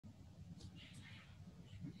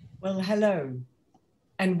Well, hello,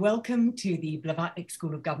 and welcome to the Blavatnik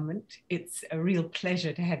School of Government. It's a real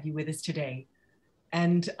pleasure to have you with us today.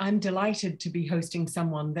 And I'm delighted to be hosting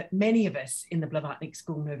someone that many of us in the Blavatnik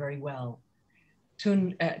School know very well,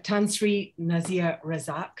 Tan Sri Nazir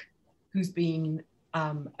Razak, who's been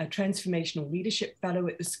a transformational leadership fellow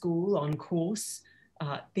at the school on course,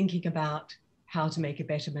 thinking about how to make a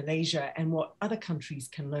better Malaysia and what other countries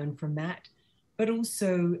can learn from that, but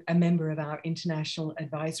also a member of our International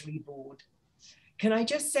Advisory Board. Can I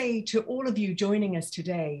just say to all of you joining us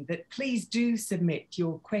today that please do submit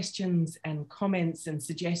your questions and comments and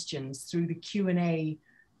suggestions through the Q&A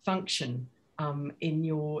function in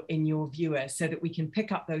your viewer so that we can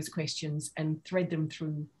pick up those questions and thread them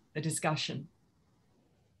through the discussion.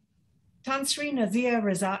 Tan Sri Nazir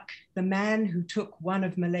Razak, the man who took one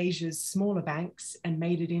of Malaysia's smaller banks and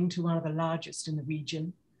made it into one of the largest in the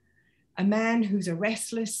region, a man who's a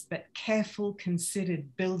restless but careful,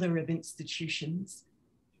 considered builder of institutions,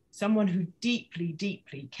 someone who deeply,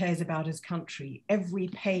 deeply cares about his country. Every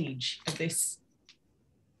page of this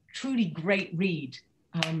truly great read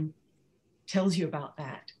tells you about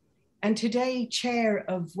that. And today, chair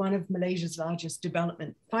of one of Malaysia's largest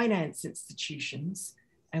development finance institutions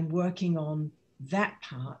and working on that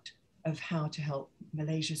part of how to help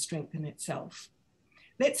Malaysia strengthen itself.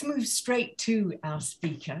 Let's move straight to our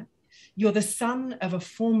speaker. You're the son of a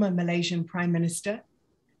former Malaysian Prime Minister.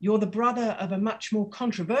 You're the brother of a much more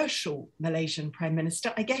controversial Malaysian Prime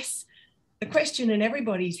Minister. I guess the question in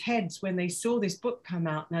everybody's heads when they saw this book come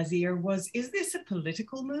out, Nazir, was, is this a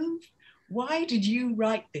political move? Why did you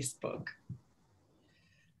write this book?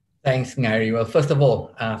 Thanks, Ngaire. Well, first of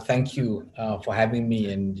all, thank you for having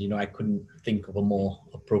me. And, I couldn't think of a more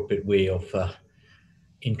appropriate way of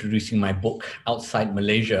introducing my book outside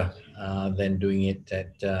Malaysia than doing it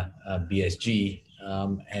at BSG.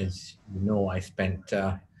 As you know, I spent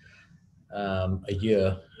a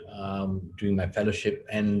year doing my fellowship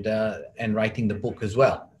and writing the book as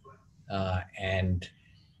well.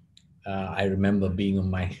 I remember being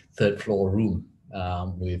on my third floor room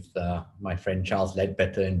with my friend Charles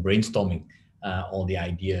Ledbetter and brainstorming all the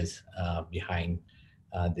ideas behind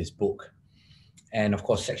this book. And of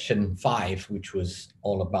course, section 5, which was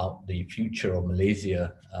all about the future of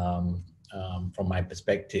Malaysia from my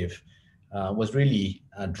perspective, was really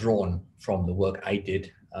drawn from the work I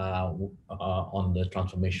did on the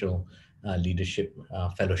Transformational Leadership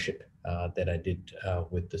Fellowship that I did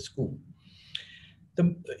with the school.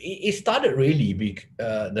 It started really,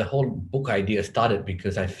 the whole book idea started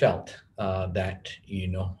because I felt that,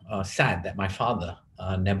 sad that my father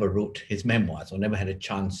never wrote his memoirs or never had a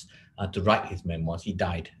chance to write his memoirs. He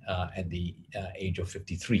died at the age of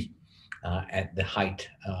 53, at the height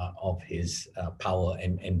of his power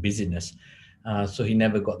and busyness. So he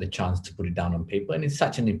never got the chance to put it down on paper. And it's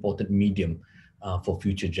such an important medium for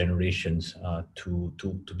future generations to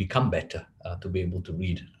become better, to be able to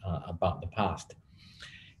read about the past.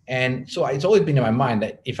 And so it's always been in my mind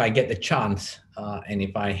that if I get the chance and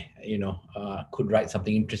if I, could write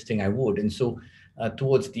something interesting, I would. And so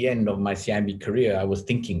towards the end of my CIMB career, I was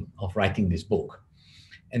thinking of writing this book.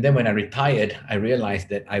 And then when I retired, I realized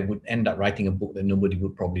that I would end up writing a book that nobody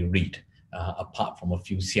would probably read, apart from a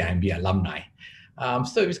few CIMB alumni.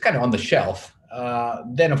 So it was kind of on the shelf.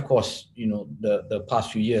 Then, of course, the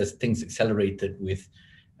past few years, things accelerated with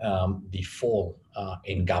the fall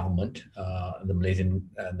in government. The Malaysian,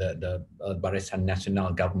 the Barisan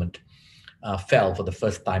Nasional government fell for the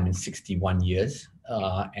first time in 61 years.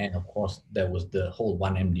 And of course, there was the whole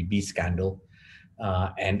 1MDB scandal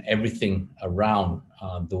and everything around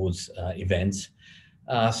those events.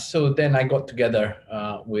 So then I got together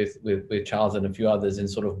with Charles and a few others and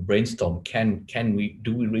sort of brainstormed,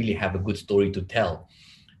 do we really have a good story to tell?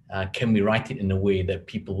 Can we write it in a way that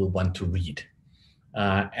people will want to read?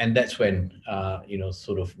 And that's when,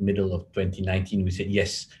 sort of middle of 2019, we said,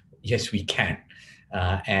 yes, we can.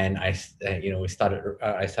 And I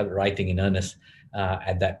started writing in earnest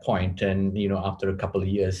at that point. And, after a couple of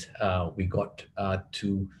years, we got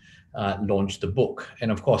to launch the book.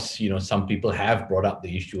 And of course, some people have brought up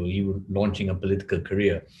the issue of you launching a political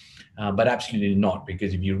career, but absolutely not,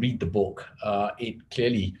 because if you read the book, it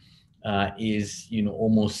clearly is,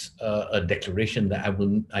 almost a declaration that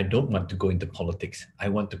I don't want to go into politics. I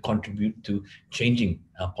want to contribute to changing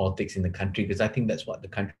politics in the country, because I think that's what the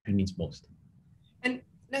country needs most. And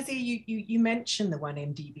Nazir, you mentioned the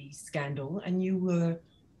 1MDB scandal, and you were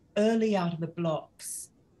early out of the blocks,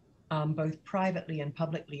 both privately and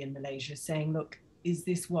publicly in Malaysia, saying, look, is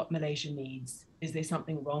this what Malaysia needs? Is there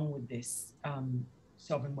something wrong with this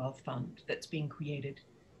sovereign wealth fund that's being created?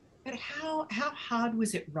 But how hard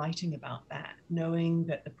was it writing about that, knowing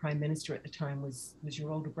that the Prime Minister at the time was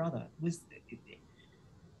your older brother?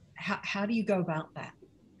 How do you go about that?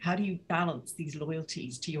 How do you balance these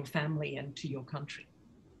loyalties to your family and to your country?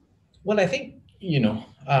 Well, I think,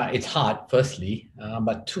 it's hard, firstly,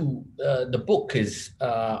 but two, the book is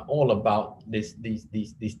all about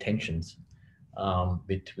these tensions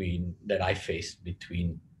between that I faced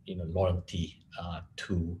between loyalty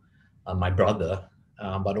to my brother,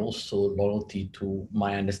 but also loyalty to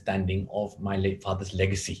my understanding of my late father's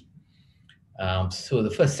legacy. So the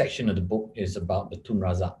first section of the book is about the Tun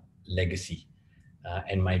Razak legacy,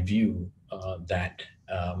 and my view that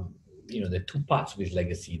there are two parts of his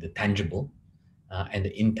legacy: the tangible and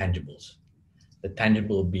the intangibles. The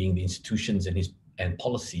tangible being the institutions and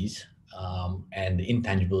policies, and the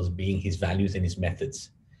intangibles being his values and his methods.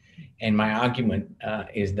 And my argument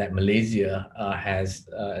is that Malaysia has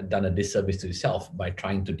done a disservice to itself by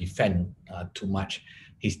trying to defend too much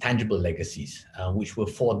his tangible legacies, which were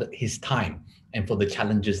for his time and for the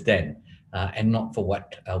challenges then, and not for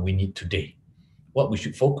what we need today. What we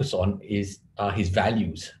should focus on is his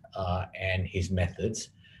values and his methods.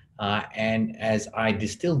 And as I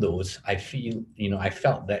distill those, I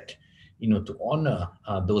felt that, to honor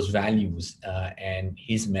those values and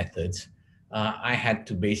his methods, I had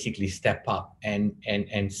to basically step up and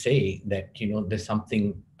say that, there's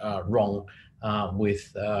something wrong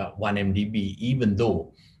with 1MDB, even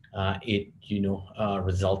though it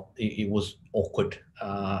was awkward,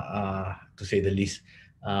 to say the least,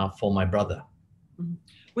 for my brother.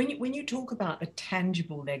 When you talk about the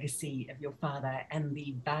tangible legacy of your father and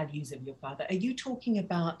the values of your father, are you talking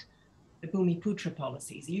about the Bumiputra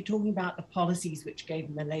policies? Are you talking about the policies which gave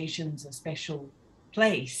Malaysians a special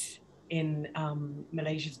place in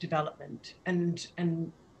Malaysia's development, and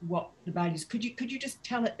what the values? Could you just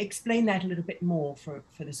explain that a little bit more for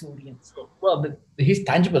this audience? Well, his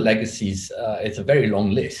tangible legacies, it's a very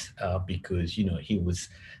long list because he was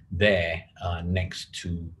there next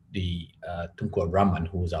to the Tunku Abdul Rahman,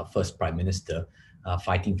 who was our first prime minister,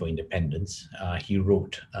 fighting for independence. He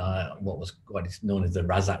wrote what is known as the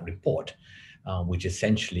Razak Report, which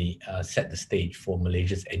essentially set the stage for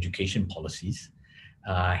Malaysia's education policies.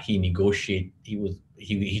 He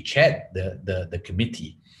chaired the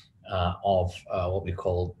committee of what we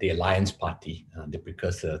call the Alliance Party, the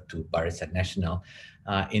precursor to Barisan Nasional,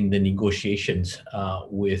 in the negotiations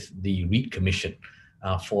with the Reid Commission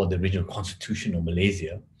for the regional constitution of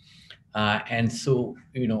Malaysia. And so,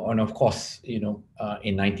 and of course, in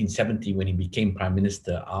 1970, when he became prime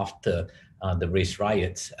minister after the race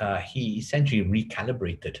riots, he essentially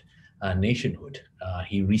recalibrated nationhood.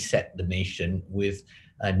 He reset the nation with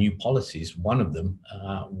new policies. One of them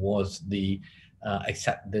was the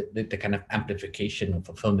kind of amplification of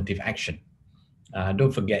affirmative action.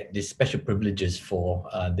 Don't forget, the special privileges for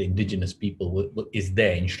the indigenous people is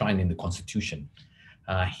there enshrined in the constitution.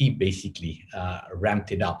 He basically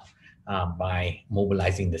ramped it up by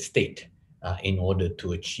mobilizing the state in order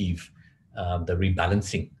to achieve the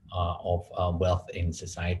rebalancing of wealth in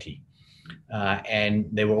society. And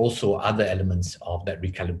there were also other elements of that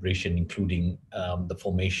recalibration, including the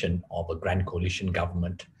formation of a grand coalition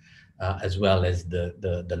government, as well as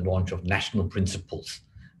the launch of national principles,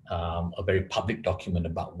 a very public document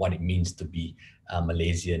about what it means to be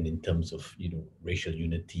Malaysian in terms of racial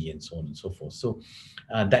unity and so on and so forth. So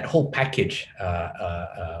that whole package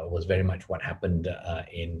was very much what happened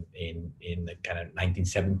in the kind of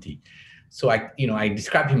 1970. So I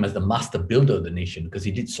describe him as the master builder of the nation because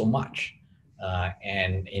he did so much.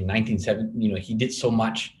 And in 1970, he did so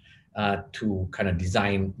much to kind of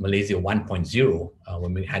design Malaysia 1.0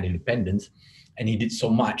 when we had independence. And he did so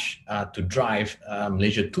much to drive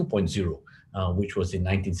Malaysia 2.0, which was in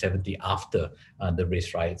 1970 after the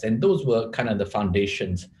race riots. And those were kind of the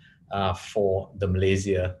foundations for the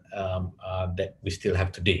Malaysia that we still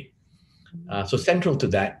have today. So central to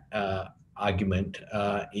that argument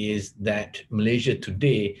is that Malaysia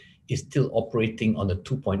today is still operating on the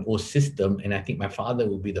 2.0 system. And I think my father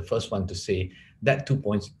will be the first one to say that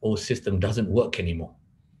 2.0 system doesn't work anymore.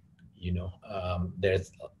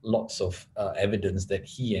 There's lots of evidence that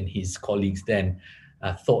he and his colleagues then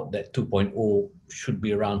thought that 2.0 should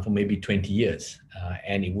be around for maybe 20 years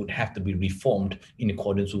and it would have to be reformed in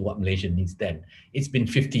accordance with what Malaysia needs then. It's been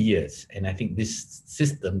 50 years. And I think this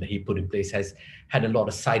system that he put in place has had a lot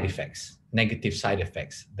of side effects, negative side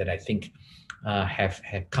effects that I think have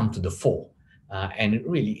come to the fore. And it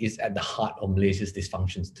really is at the heart of Malaysia's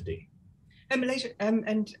dysfunctions today. And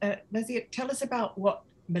Nazir, tell us about what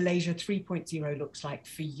Malaysia 3.0 looks like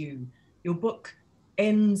for you. Your book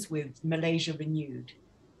ends with Malaysia Renewed,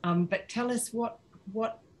 but tell us what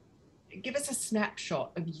give us a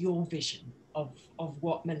snapshot of your vision of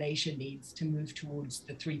what Malaysia needs to move towards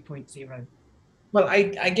the 3.0. Well,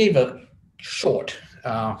 I gave a short,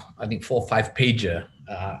 I think 4 or 5 pager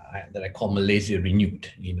that I call Malaysia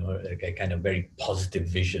Renewed, a kind of very positive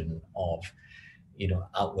vision of,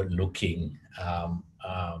 outward looking,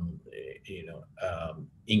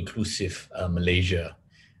 inclusive Malaysia,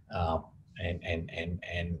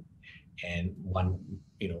 and one,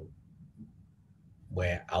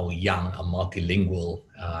 where our young are multilingual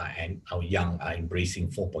and our young are embracing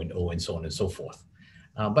 4.0 and so on and so forth.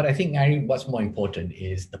 But I think, Ngaire, what's more important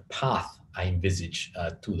is the path I envisage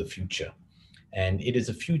to the future. And it is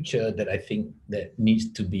a future that I think that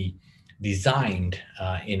needs to be designed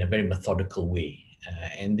in a very methodical way.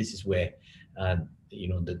 And this is where,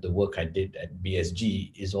 the work I did at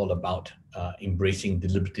BSG is all about embracing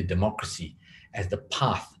deliberative democracy as the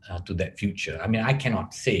path to that future. I mean, I can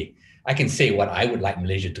say what I would like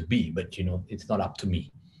Malaysia to be, but, it's not up to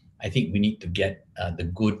me. I think we need to get the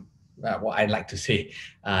good, what I like to say,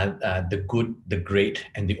 the good, the great,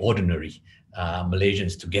 and the ordinary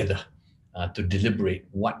Malaysians together to deliberate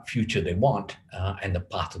what future they want and the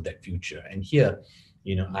path to that future. And here,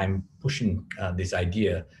 I'm pushing this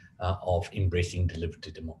idea of embracing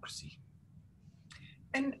deliberative democracy.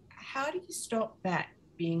 And how do you stop that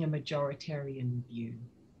being a majoritarian view?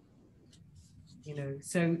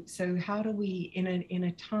 So how do we, in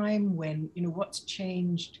a time when, what's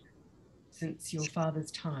changed since your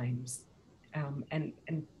father's times, and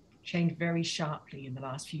changed very sharply in the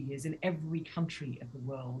last few years in every country of the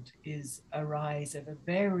world, is a rise of a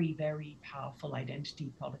very, very powerful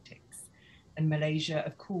identity politics. And Malaysia,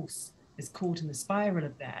 of course, is caught in the spiral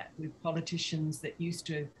of that, with politicians that used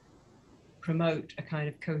to promote a kind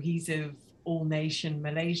of cohesive all-nation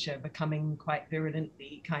Malaysia becoming quite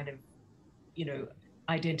virulently kind of,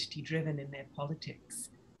 identity-driven in their politics.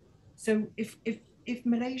 So if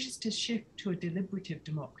Malaysia's to shift to a deliberative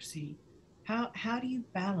democracy, how do you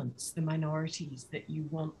balance the minorities that you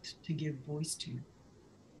want to give voice to?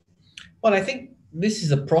 Well, I think this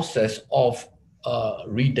is a process of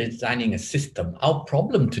redesigning a system. Our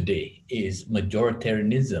problem today is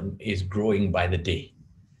majoritarianism is growing by the day.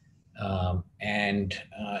 And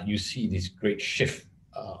you see this great shift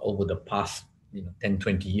over the past 10,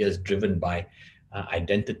 20 years driven by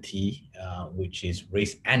identity, which is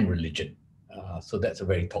race and religion. So that's a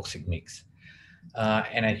very toxic mix.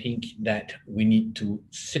 And I think that we need to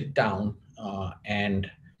sit down and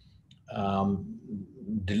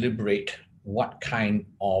deliberate what kind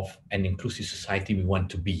of an inclusive society we want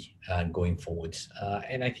to be going forwards.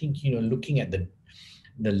 And I think, looking at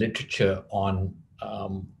the literature on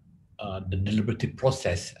the deliberative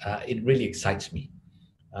process, it really excites me.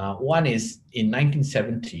 One is in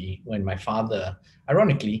 1970, when my father,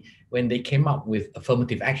 ironically, when they came up with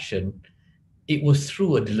affirmative action, it was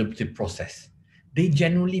through a deliberative process. They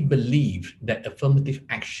genuinely believed that affirmative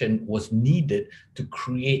action was needed to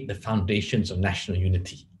create the foundations of national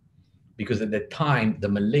unity. Because at that time, the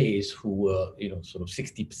Malays, who were, sort of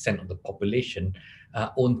 60% of the population,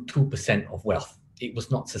 owned 2% of wealth. It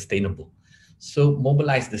was not sustainable. So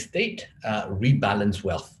mobilize the state, rebalance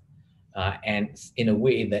wealth, and in a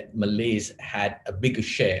way that Malays had a bigger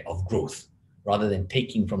share of growth. Rather than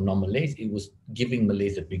taking from non-Malays, it was giving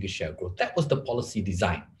Malays a bigger share of growth. That was the policy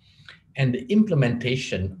design. And the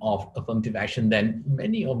implementation of affirmative action, then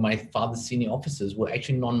many of my father's senior officers were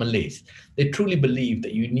actually non-Malays. They truly believed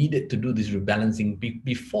that you needed to do this rebalancing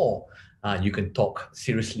before you can talk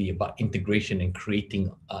seriously about integration and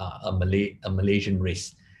creating a Malaysian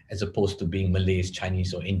race, as opposed to being Malays,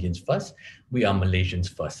 Chinese, or Indians first. We are Malaysians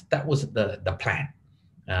first. That was the plan.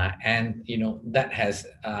 And that has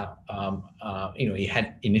it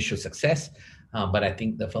had initial success, but I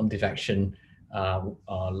think the affirmative action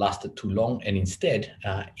lasted too long, and instead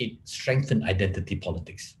it strengthened identity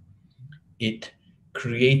politics. It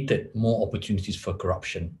created more opportunities for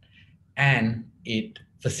corruption, and it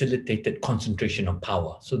facilitated concentration of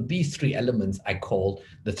power. So these three elements I call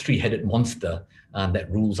the three-headed monster that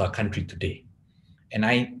rules our country today. And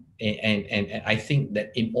I think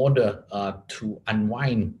that in order to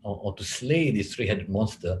unwind or to slay this three-headed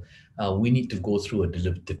monster, we need to go through a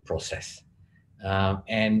deliberative process.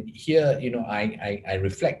 And here, I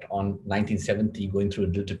reflect on 1970 going through a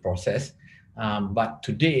deliberative process. But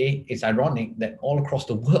today, it's ironic that all across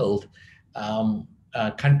the world,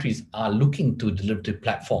 countries are looking to deliberative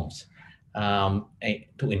platforms to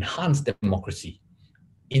enhance democracy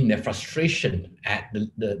in their frustration at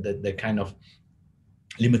the kind of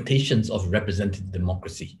limitations of representative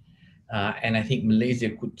democracy. And I think Malaysia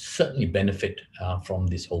could certainly benefit from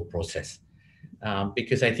this whole process.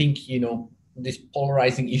 Because I think, these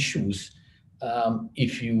polarizing issues,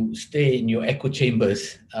 if you stay in your echo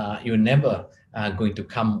chambers, you're never going to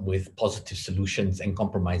come with positive solutions and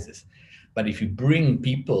compromises. But if you bring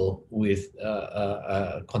people with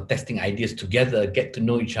contesting ideas together, get to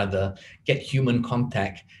know each other, get human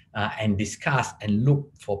contact, and discuss and look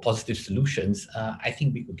for positive solutions, I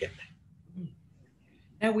think we could get there.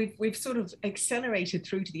 Now we've sort of accelerated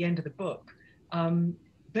through to the end of the book,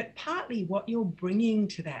 but partly what you're bringing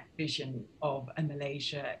to that vision of a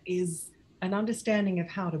Malaysia is an understanding of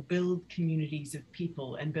how to build communities of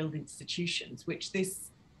people and build institutions, which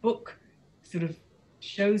this book sort of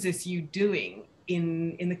shows us you doing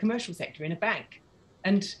in the commercial sector, in a bank.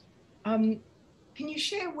 And can you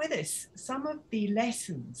share with us some of the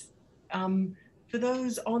lessons for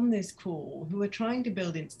those on this call who are trying to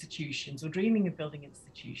build institutions or dreaming of building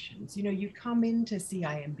institutions? You know, you come into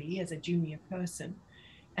CIMB as a junior person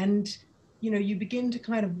and, you know, you begin to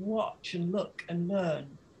kind of watch and look and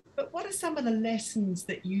learn. But what are some of the lessons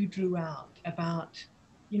that you drew out about,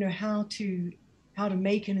 you know, how to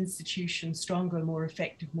make an institution stronger, more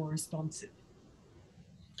effective, more responsive?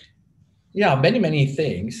 Yeah, many, many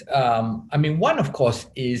things. I mean, one, of course,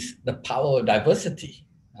 is the power of diversity,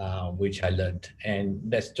 which I learned. And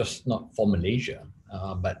that's just not for Malaysia,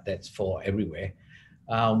 but that's for everywhere,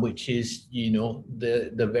 which is, you know,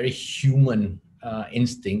 the very human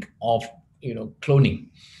instinct of, you know, cloning,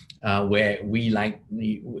 where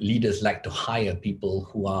leaders like to hire people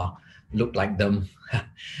who look like them,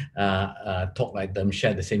 talk like them,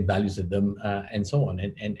 share the same values as them, and so on.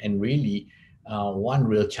 And really, one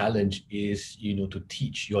real challenge is, you know, to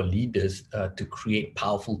teach your leaders to create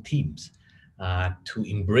powerful teams, to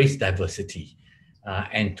embrace diversity,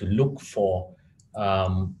 and to look for,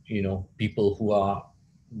 you know, people who are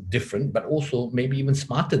different, but also maybe even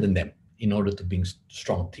smarter than them in order to build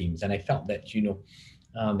strong teams. And I felt that, you know,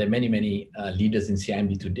 there are many, many leaders in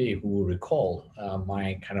CIMB today who will recall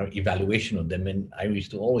my kind of evaluation of them. And I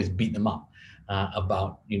used to always beat them up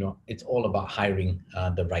about, you know, it's all about hiring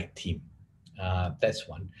the right team. That's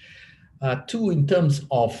one. Two, in terms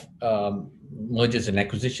of mergers and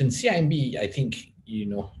acquisitions, CIMB, I think, you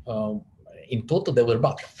know, in total, there were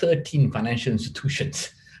about 13 financial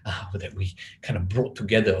institutions that we kind of brought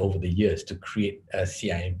together over the years to create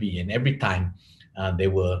CIMB. And every time there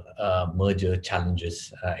were merger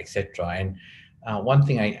challenges, etc. And one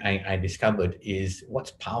thing I discovered is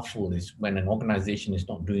what's powerful is when an organization is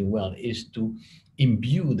not doing well is to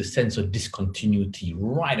imbue the sense of discontinuity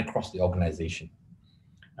right across the organization,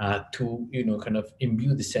 to, you know, kind of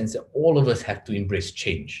imbue the sense that all of us have to embrace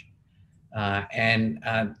change. And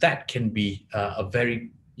that can be a very,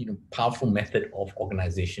 you know, powerful method of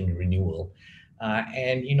organization renewal.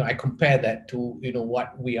 And, you know, I compare that to, you know,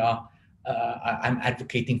 what we are, I'm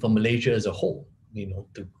advocating for Malaysia as a whole, you know,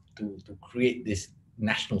 to create this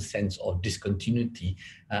national sense of discontinuity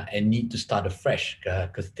and need to start afresh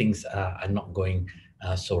because things are not going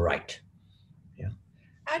so right.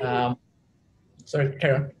 Yeah. Sorry,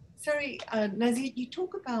 Karen. Sorry, Nazir, you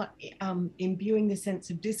talk about imbuing the sense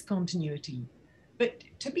of discontinuity, but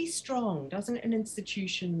to be strong, doesn't an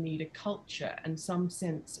institution need a culture and some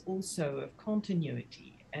sense also of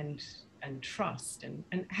continuity and trust?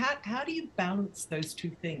 And how do you balance those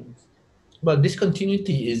two things? Well,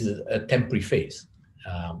 discontinuity is a temporary phase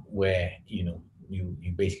where, you know,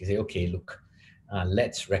 you basically say, okay, look,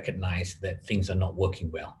 let's recognize that things are not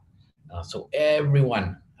working well. So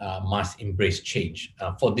everyone must embrace change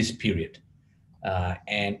for this period.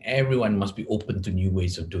 And everyone must be open to new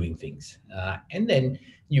ways of doing things. And then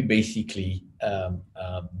you basically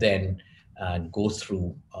then go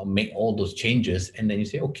through, make all those changes, and then you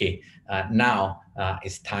say, okay, now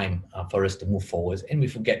it's time for us to move forward. And we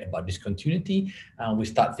forget about discontinuity. We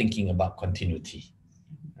start thinking about continuity,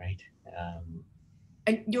 right?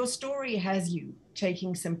 And your story has you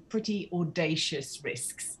taking some pretty audacious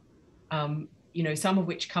risks, you know, some of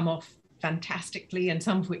which come off fantastically and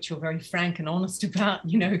some of which you're very frank and honest about,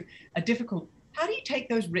 you know, are difficult. How do you take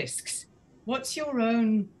those risks? What's your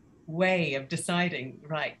own way of deciding,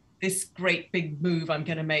 right, this great big move I'm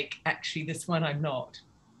going to make, actually this one I'm not?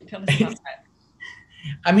 Tell us about that.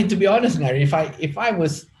 I mean, to be honest, Ngaire, if I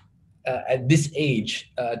was at this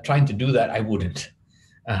age trying to do that, I wouldn't.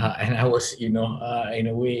 And I was, you know, in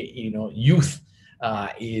a way, you know, youth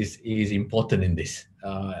is important in this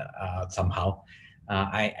somehow.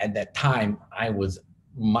 At that time, I was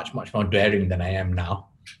much more daring than I am now.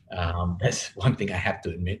 That's one thing I have to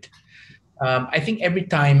admit. I think every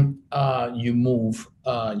time you move,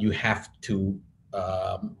 you have to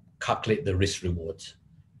calculate the risk rewards.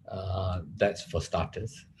 That's for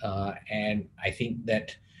starters. And I think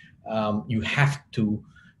that you have to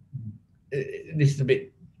this is a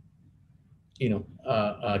bit,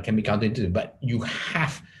 can be counterintuitive, but you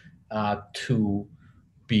have to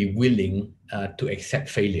be willing to accept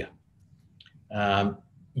failure.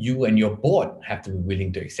 You and your board have to be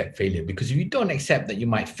willing to accept failure, because if you don't accept that you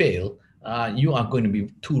might fail, you are going to be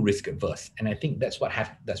too risk averse. And I think that's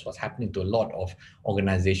what's happening to a lot of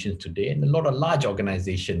organizations today, and a lot of large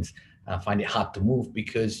organizations find it hard to move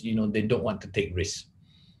because they don't want to take risks.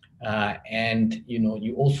 And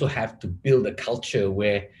you also have to build a culture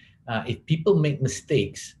where if people make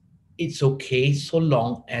mistakes, it's okay so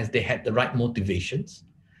long as they had the right motivations,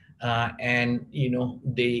 and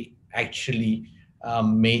they actually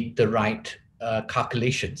made the right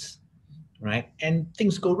calculations, right? And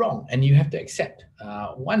things go wrong, and you have to accept.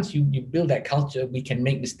 Once you build that culture, we can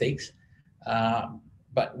make mistakes,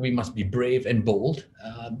 but we must be brave and bold.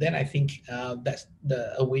 Then I think that's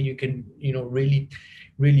a way you can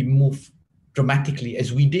really move dramatically,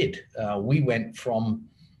 as we did. We went from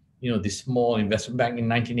this small investment bank in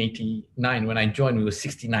 1989. When I joined, we were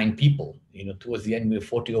 69 people. Towards the end, we were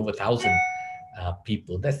 40 over 1,000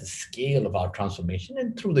 people. That's the scale of our transformation.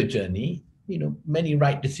 And through the journey, many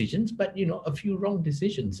right decisions, but a few wrong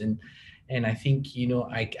decisions. And I think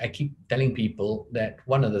I keep telling people that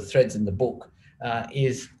one of the threads in the book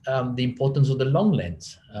is the importance of the long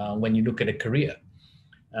lens when you look at a career.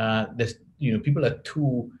 There's people are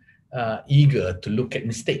too eager to look at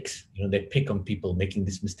mistakes. They pick on people making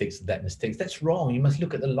this mistakes, that mistakes. That's wrong. You must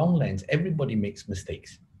look at the long lens. Everybody makes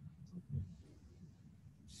mistakes.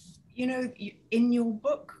 In your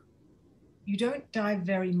book, you don't dive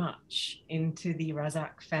very much into the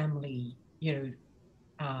Razak family,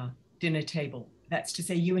 dinner table. That's to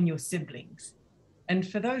say, you and your siblings. And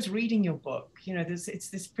for those reading your book, it's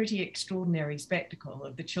this pretty extraordinary spectacle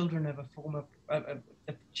of the children of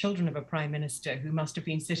the children of a prime minister who must have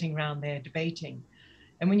been sitting around there debating.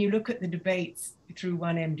 And when you look at the debates through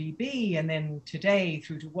 1MDB and then today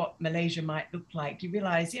through to what Malaysia might look like, you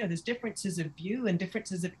realize, there's differences of view and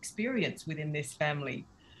differences of experience within this family.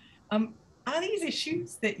 Are these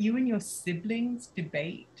issues that you and your siblings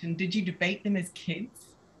debate? And did you debate them as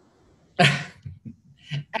kids?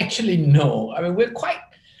 Actually, no. I mean, we're quite,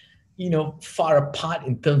 far apart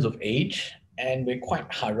in terms of age, and we're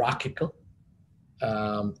quite hierarchical.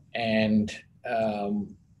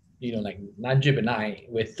 Like Najib and I,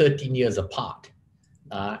 we're 13 years apart,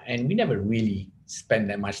 and we never really spend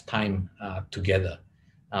that much time together.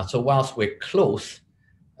 So whilst we're close,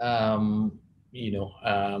 I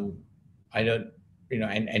don't,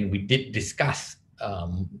 and we did discuss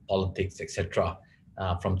politics, etc.,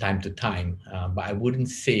 from time to time, but I wouldn't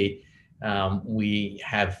say we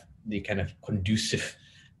have the kind of conducive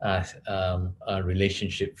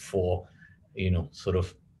relationship for, sort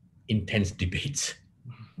of intense debates.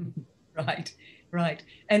 Right.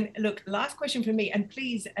 And look, last question from me, and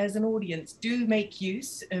please, as an audience, do make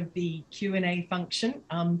use of the Q&A function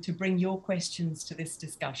to bring your questions to this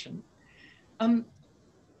discussion.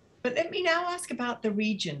 But let me now ask about the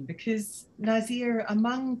region, because Nazir,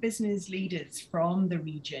 among business leaders from the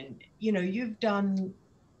region, you've done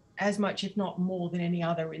as much, if not more than any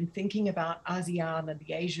other, in thinking about ASEAN and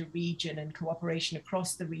the Asia region and cooperation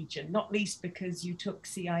across the region, not least because you took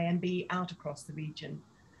CIMB out across the region.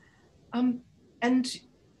 And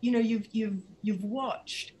you've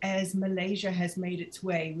watched as Malaysia has made its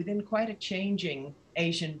way within quite a changing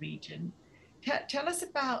Asian region. Tell us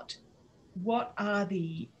about what are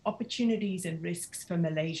the opportunities and risks for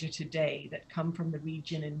Malaysia today that come from the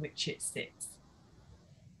region in which it sits?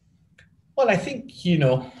 Well, I think,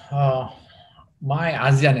 my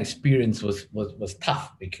ASEAN experience was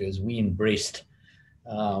tough because we embraced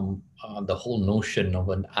the whole notion of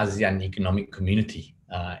an ASEAN economic community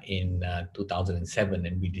in 2007,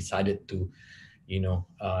 and we decided to,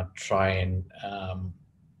 try and,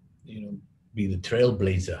 be the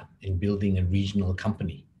trailblazer in building a regional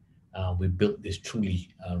company. We built this truly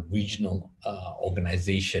regional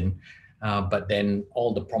organization, but then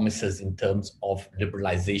all the promises in terms of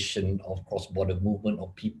liberalization of cross-border movement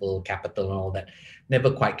of people, capital, and all that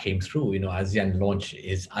never quite came through. ASEAN launched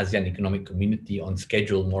its ASEAN Economic Community on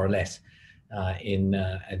schedule, more or less, at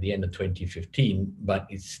the end of 2015, but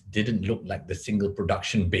it didn't look like the single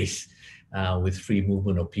production base with free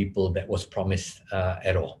movement of people that was promised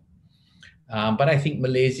at all. But I think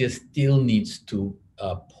Malaysia still needs to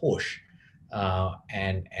push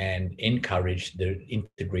and encourage the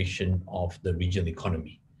integration of the regional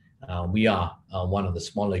economy. We are one of the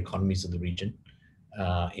smaller economies of the region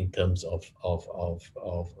in terms of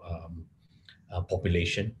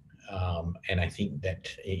population, and I think that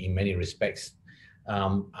in many respects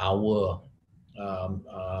our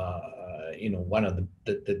one of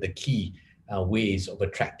the key ways of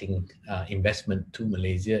attracting investment to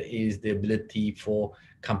Malaysia is the ability for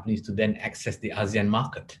companies to then access the ASEAN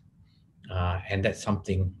market. And that's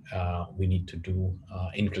something we need to do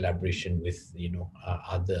in collaboration with,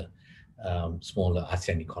 other smaller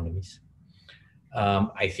ASEAN economies.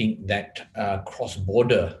 I think that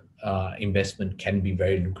cross-border investment can be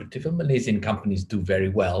very lucrative, and Malaysian companies do very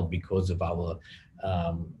well because of our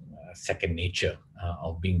second nature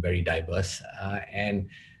of being very diverse, and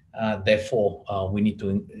therefore we need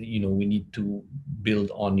to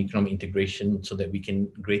build on economic integration so that we can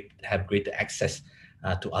have greater access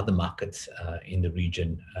to other markets in the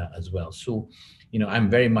region as well. So, I'm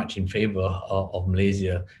very much in favor of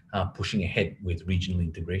Malaysia pushing ahead with regional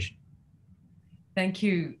integration. Thank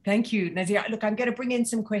you, Nazir. Look, I'm going to bring in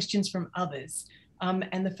some questions from others.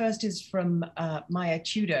 And the first is from Maya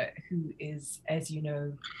Tudor, who is, as you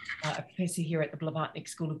know, a professor here at the Blavatnik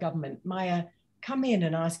School of Government. Maya, come in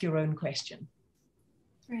and ask your own question.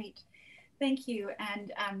 Great. Thank you.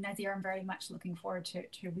 And Nazir, I'm very much looking forward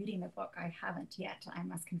to reading the book. I haven't yet, I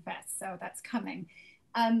must confess, so that's coming.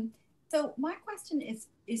 So my question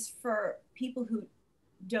is for people who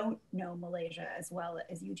don't know Malaysia as well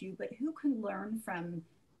as you do, but who can learn from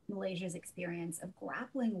Malaysia's experience of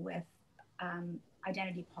grappling with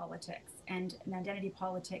identity politics, and an identity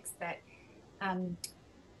politics that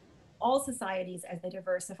all societies as they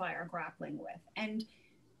diversify are grappling with. And,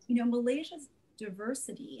 Malaysia's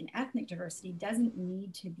diversity and ethnic diversity doesn't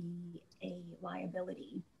need to be a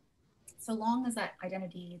liability, so long as that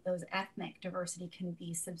identity, those ethnic diversity, can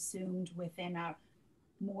be subsumed within a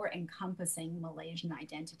more encompassing Malaysian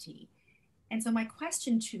identity. And so my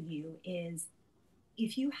question to you is,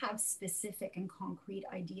 if you have specific and concrete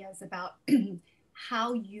ideas about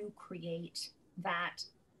how you create that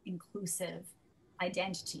inclusive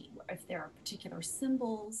identity, if there are particular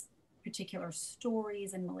symbols, particular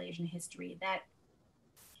stories in Malaysian history that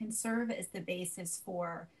can serve as the basis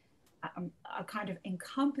for a kind of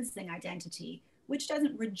encompassing identity, which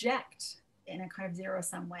doesn't reject in a kind of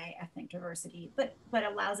zero-sum way ethnic diversity, but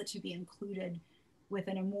allows it to be included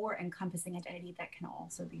within a more encompassing identity that can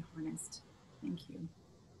also be harnessed. Thank you.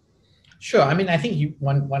 Sure. I mean, I think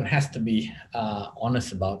one has to be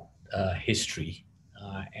honest about history,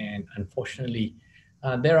 and unfortunately,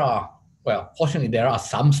 fortunately there are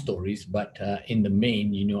some stories, but in the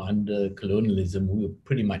main, under colonialism, we were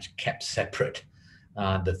pretty much kept separate,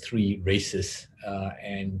 the three races,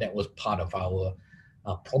 and that was part of our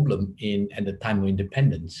problem at the time of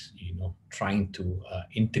independence, trying to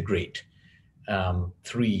integrate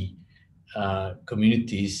three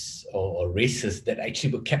communities or races that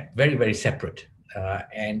actually were kept very, very separate,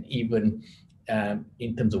 and even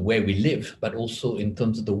in terms of where we live, but also in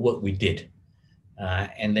terms of the work we did.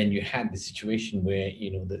 And then you had the situation where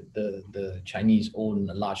the Chinese own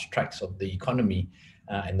large tracts of the economy,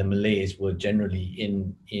 and the Malays were generally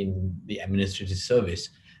in the administrative service.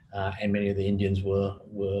 And many of the Indians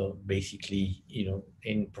were basically,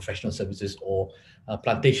 in professional services or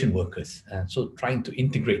plantation workers. So trying to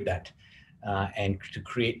integrate that and to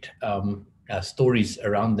create stories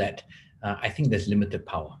around that, I think there's limited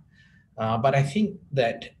power. But I think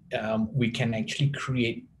that we can actually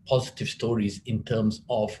create positive stories in terms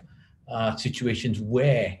of situations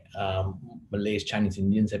where Malays, Chinese,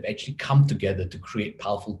 Indians have actually come together to create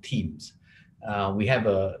powerful teams. We had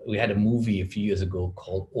a movie a few years ago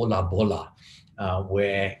called Ola Bola,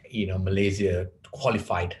 where Malaysia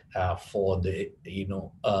qualified for the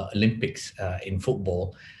Olympics in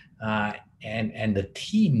football, and the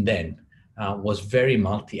team then was very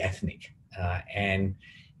multi-ethnic, and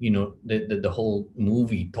the whole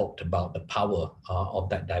movie talked about the power of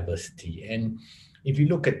that diversity. And if you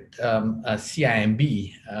look at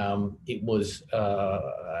CIMB, it was,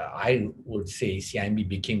 I would say CIMB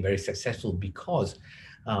became very successful because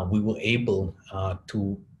we were able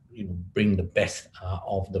to bring the best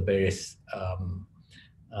of the various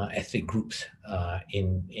ethnic groups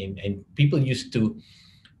and people used to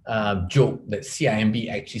joke that CIMB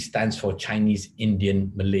actually stands for Chinese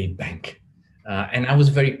Indian Malay Bank. And I was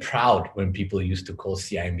very proud when people used to call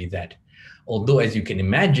CIMB that. Although, as you can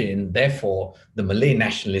imagine, therefore, the Malay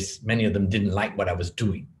nationalists, many of them didn't like what I was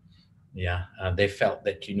doing. Yeah, they felt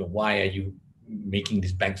that, why are you making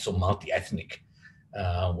this bank so multi-ethnic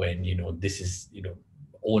when, this is,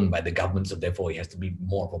 owned by the government, so therefore it has to be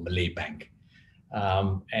more of a Malay bank.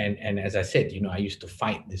 And as I said, I used to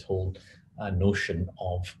fight this whole notion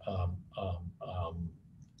of,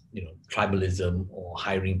 tribalism or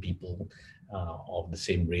hiring people of the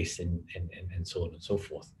same race and so on and so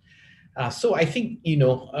forth. So I think,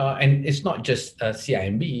 and it's not just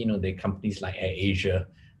CIMB, there are companies like AirAsia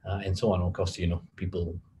and so on. Of course,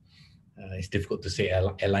 people, it's difficult to say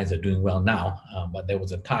airlines are doing well now, but there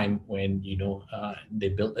was a time when, they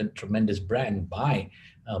built a tremendous brand by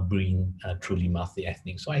being truly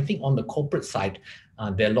multi-ethnic. So I think on the corporate side,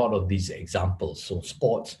 there are a lot of these examples. So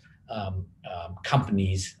sports,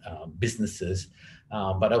 companies, businesses,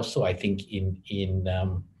 but also I think in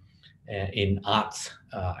arts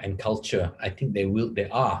and culture, I think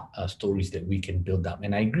there are stories that we can build up.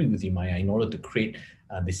 And I agree with you, Maya. In order to create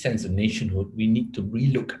the sense of nationhood, we need to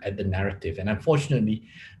relook at the narrative. And unfortunately,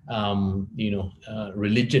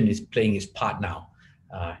 religion is playing its part now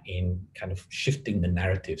in kind of shifting the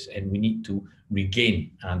narratives, and we need to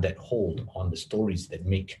regain that hold on the stories that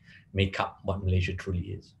make up what Malaysia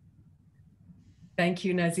truly is. Thank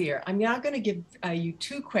you, Nazir. I'm now going to give you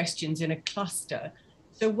two questions in a cluster.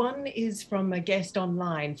 So one is from a guest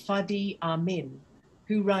online, Fadi Amin,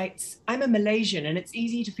 who writes, I'm a Malaysian and it's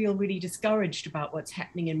easy to feel really discouraged about what's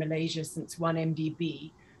happening in Malaysia since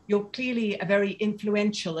 1MDB. You're clearly a very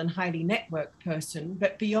influential and highly networked person,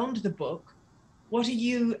 but beyond the book, what are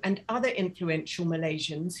you and other influential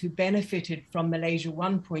Malaysians who benefited from Malaysia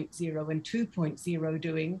 1.0 and 2.0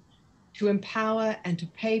 doing to empower and to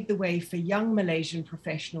pave the way for young Malaysian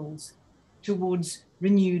professionals towards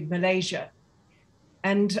renewed Malaysia?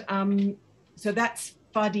 And so that's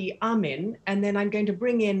Fadi Amin. And then I'm going to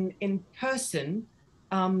bring in person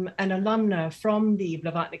an alumna from the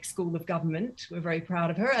Blavatnik School of Government. We're very proud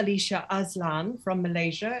of her, Alicia Azlan from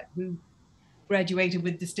Malaysia, who graduated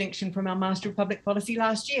with distinction from our Master of Public Policy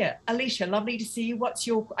last year. Alicia, lovely to see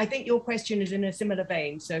you. I think your question is in a similar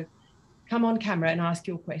vein. So come on camera and ask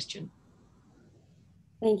your question.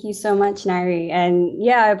 Thank you so much, Ngaire. And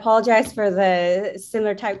yeah, I apologize for the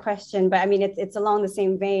similar type question, but I mean, it's along the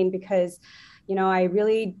same vein because, I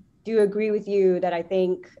really do agree with you that I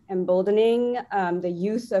think emboldening the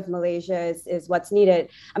youth of Malaysia is what's needed.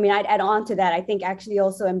 I mean, I'd add on to that. I think actually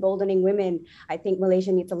also emboldening women. I think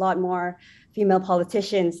Malaysia needs a lot more female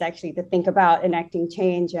politicians actually to think about enacting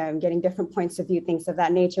change, getting different points of view, things of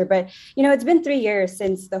that nature. But, it's been 3 years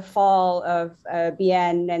since the fall of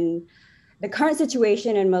BN, and the current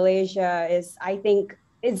situation in Malaysia is, I think,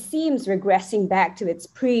 it seems regressing back to its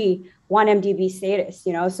pre-1MDB status,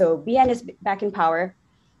 so BN is back in power.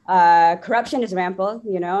 Corruption is rampant,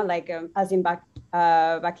 like Azim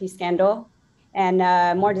Baki scandal. And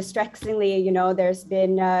more distressingly, there's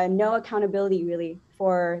been no accountability really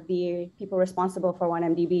for the people responsible for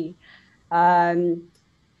 1MDB.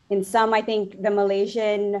 In some, I think the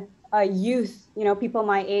Malaysian youth, people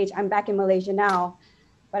my age, I'm back in Malaysia now,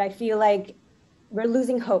 but I feel like we're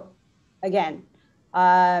losing hope again.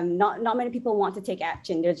 Not many people want to take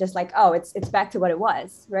action. They're just like, oh, it's back to what it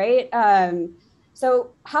was, right?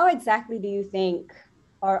 So how exactly do you think,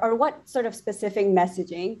 or what sort of specific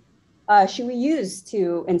messaging should we use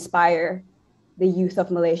to inspire the youth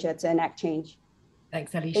of Malaysia to enact change?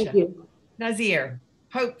 Thanks, Alicia. Thank you. Nazir,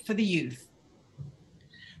 hope for the youth.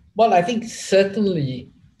 Well, I think certainly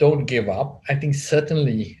don't give up. I think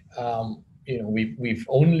certainly, we've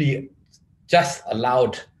only just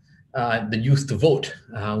allowed the youth to vote.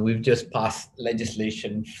 We've just passed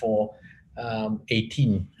legislation for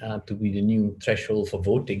 18 to be the new threshold for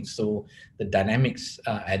voting. So the dynamics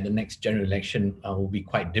at the next general election will be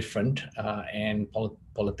quite different, and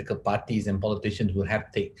political parties and politicians will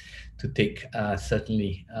have to take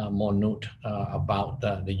certainly more note about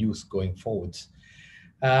the youth going forwards.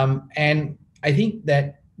 And I think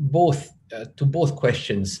that to both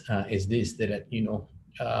questions is this, that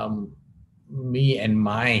me and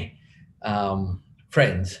my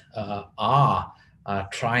friends are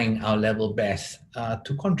trying our level best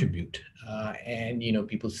to contribute. And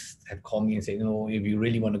people have called me and said, if you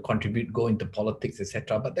really want to contribute, go into politics,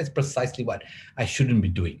 etc. But that's precisely what I shouldn't be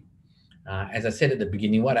doing. As I said at the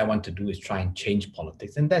beginning, what I want to do is try and change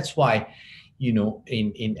politics, and that's why, at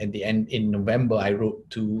the end in November, I wrote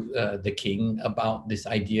to the King about this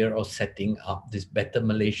idea of setting up this Better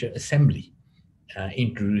Malaysia Assembly.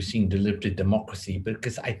 Introducing deliberative democracy,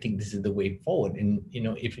 because I think this is the way forward. And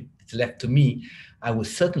if it's left to me, I would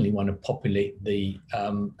certainly want to populate the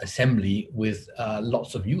assembly with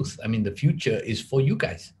lots of youth. I mean, the future is for you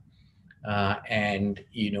guys, and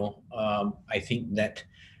I think that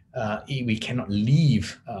we cannot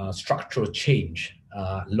leave structural change,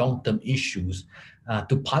 long-term issues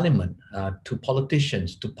to Parliament, to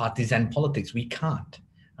politicians, to partisan politics. We can't.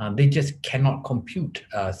 They just cannot compute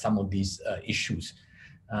some of these issues,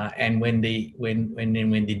 and when they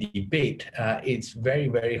debate, it's very,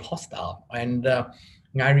 very hostile. And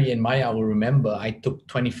Ngaire and Maya will remember I took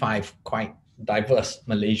 25 quite diverse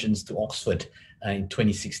Malaysians to Oxford in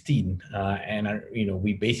 2016, and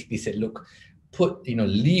we basically said, look,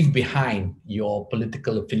 leave behind your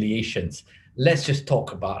political affiliations. Let's just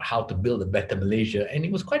talk about how to build a better Malaysia. And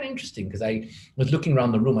it was quite interesting because I was looking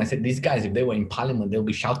around the room. I said, these guys, if they were in parliament, they'll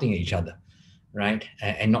be shouting at each other, right?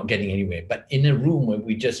 And not getting anywhere. But in a room where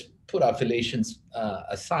we just put our affiliations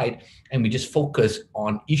aside and we just focus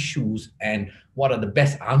on issues and what are the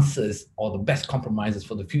best answers or the best compromises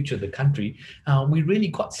for the future of the country, we really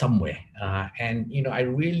got somewhere. And I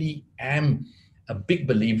really am a big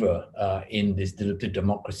believer in this diluted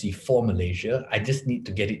democracy for Malaysia. I just need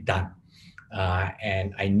to get it done.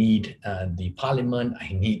 And I need the parliament,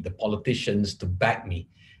 I need the politicians to back me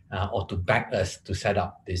or to back us to set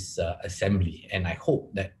up this assembly. And I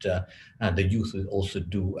hope that the youth will also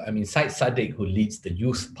do. I mean, Syed Saddiq, who leads the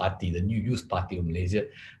youth party, the new youth party of Malaysia,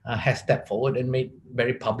 has stepped forward and made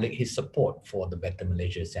very public his support for the Better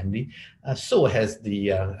Malaysia Assembly. So has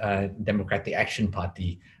the Democratic Action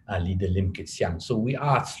Party leader Lim Kit Siang. So we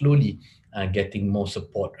are slowly getting more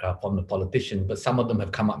support from the politicians, but some of them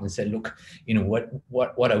have come up and said, "Look,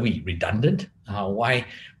 what are we, redundant? Why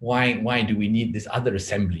do we need this other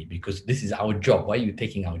assembly? Because this is our job. Why are you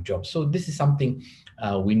taking our job?" So this is something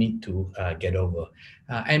we need to get over.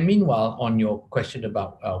 And meanwhile, on your question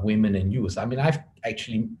about women and youth, I mean, I've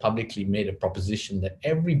actually publicly made a proposition that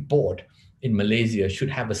every board in Malaysia should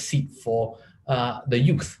have a seat for the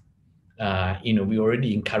youth. We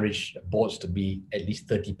already encourage boards to be at least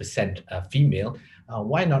 30% female.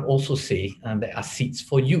 Why not also say there are seats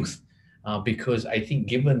for youth? Because I think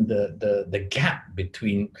given the gap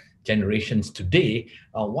between generations today,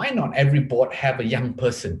 why not every board have a young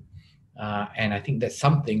person? And I think that's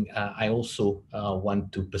something I also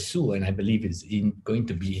want to pursue, and I believe is going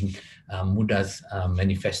to be in Muda's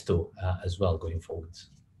manifesto as well going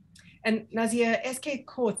forwards. And Nazir, SK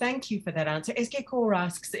Kaur, thank you for that answer. SK Kaur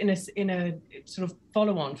asks in a sort of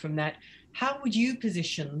follow-on from that, how would you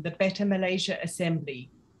position the Better Malaysia Assembly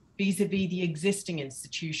vis-a-vis the existing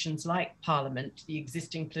institutions like Parliament, the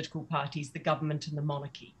existing political parties, the government and the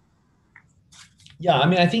monarchy? Yeah, I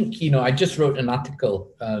mean, I think, I just wrote an article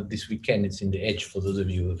this weekend. It's in The Edge for those of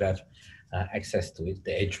you who have access to it,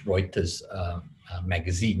 The Edge Reuters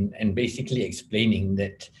magazine, and basically explaining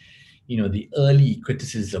that the early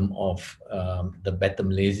criticism of the Better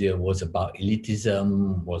Malaysia was about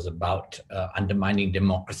elitism, was about undermining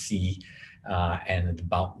democracy, and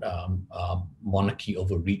about monarchy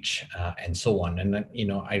overreach, and so on. And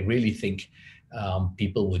I really think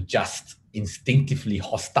people were just instinctively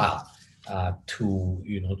hostile to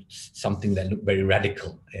something that looked very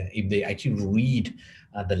radical. If they actually read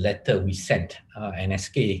the letter we sent, and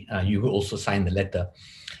SK, you also signed the letter.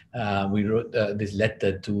 We wrote this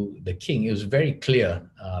letter to the king. It was very clear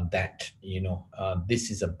that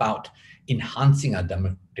this is about enhancing our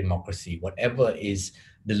democracy. Whatever is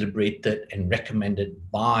deliberated and recommended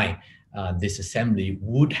by this assembly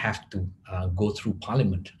would have to go through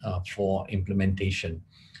Parliament for implementation,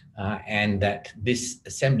 and that this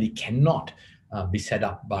assembly cannot be set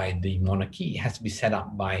up by the monarchy. It has to be set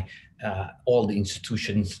up by all the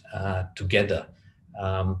institutions together.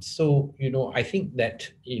 So, I think that,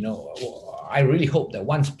 I really hope that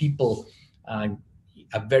once people are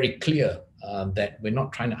very clear that we're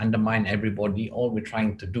not trying to undermine everybody, all we're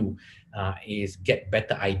trying to do is get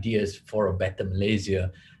better ideas for a better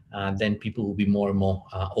Malaysia, then people will be more and more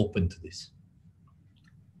open to this.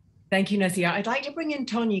 Thank you, Nazir. I'd like to bring in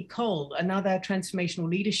Tony Cole, another Transformational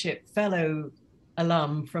Leadership Fellow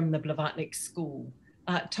alum from the Blavatnik School.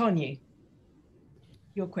 Tony,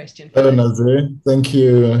 your question. Hello, Nazir. Thank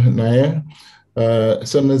you, Ngaire.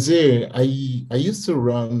 So Nazir, I used to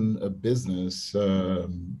run a business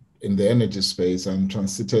in the energy space and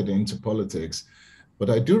transited into politics. But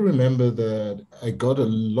I do remember that I got a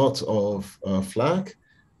lot of flack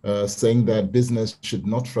saying that business should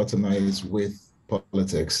not fraternize with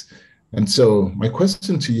politics. And so my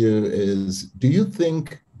question to you is, do you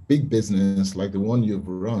think big business like the one you've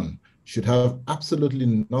run should have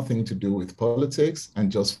absolutely nothing to do with politics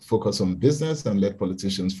and just focus on business and let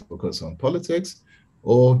politicians focus on politics?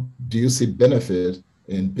 Or do you see benefit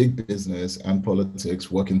in big business and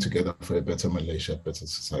politics working together for a better Malaysia, better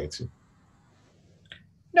society?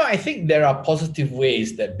 No, I think there are positive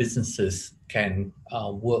ways that businesses can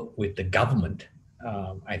work with the government.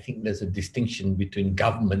 I think there's a distinction between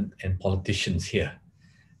government and politicians here.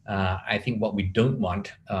 I think what we don't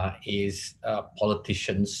want is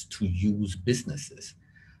politicians to use businesses.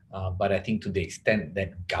 But I think to the extent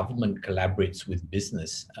that government collaborates with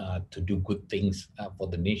business to do good things for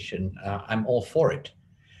the nation, I'm all for it.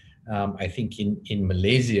 I think in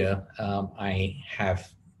Malaysia, I have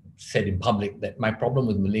said in public that my problem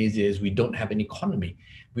with Malaysia is we don't have an economy.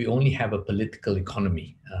 We only have a political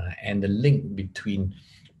economy. And the link between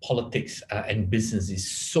politics and business is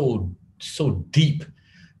so deep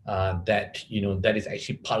that, that is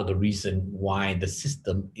actually part of the reason why the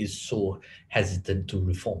system is so hesitant to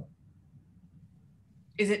reform.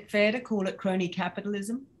 Is it fair to call it crony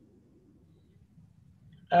capitalism?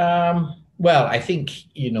 Well, I think,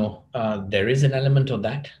 there is an element of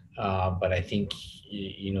that, but I think,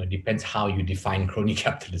 it depends how you define crony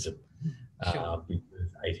capitalism. Sure. Because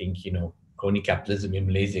I think, crony capitalism in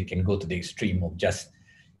Malaysia can go to the extreme of just,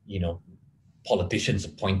 politicians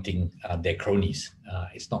appointing their cronies.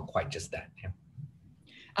 It's not quite just that.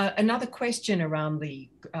 Yeah. Another question around the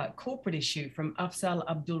corporate issue from Afzal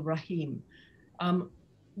Abdul Rahim,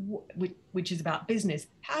 which is about business.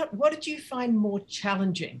 What did you find more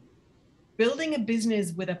challenging? Building a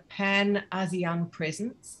business with a pan-ASEAN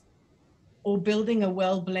presence, or building a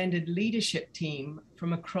well-blended leadership team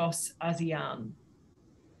from across ASEAN?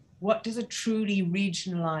 What does a truly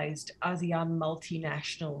regionalized ASEAN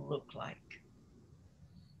multinational look like?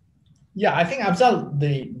 Yeah, I think, Afzal,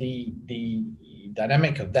 the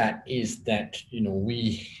dynamic of that is that,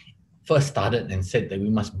 we first started and said that we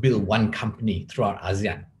must build one company throughout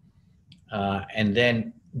ASEAN. And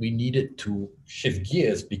then we needed to shift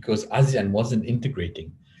gears because ASEAN wasn't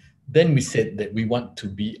integrating. Then we said that we want to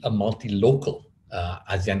be a multi-local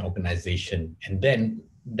ASEAN organization. And then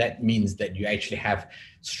that means that you actually have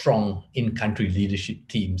strong in-country leadership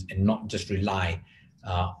teams and not just rely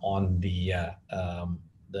on the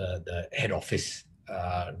head office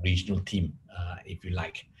regional team, if you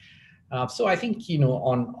like. So I think,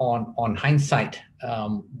 on hindsight,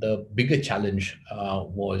 the bigger challenge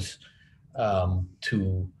was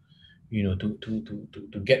to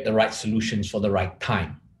get the right solutions for the right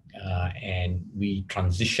time. And we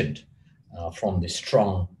transitioned from the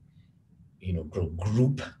strong,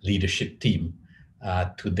 group leadership team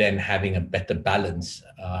to then having a better balance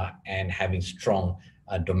and having strong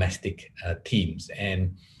domestic teams.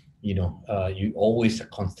 And you always are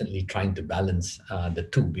constantly trying to balance the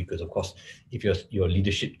two, because of course, if your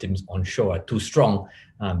leadership teams onshore are too strong,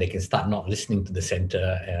 they can start not listening to the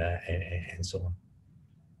center and so on.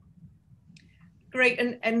 Great,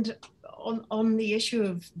 and on the issue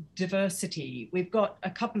of diversity, we've got a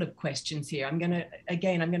couple of questions here. I'm going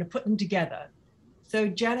to put them together. So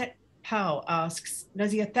Janet Powell asks,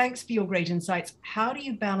 Nazir, thanks for your great insights. How do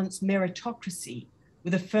you balance meritocracy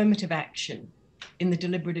with affirmative action in the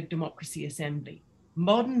deliberative democracy assembly?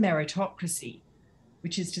 Modern meritocracy,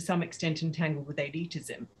 which is to some extent entangled with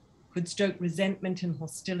elitism, could stoke resentment and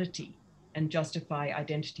hostility and justify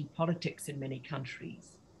identity politics in many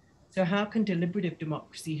countries. So how can deliberative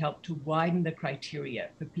democracy help to widen the criteria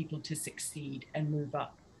for people to succeed and move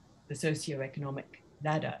up the socioeconomic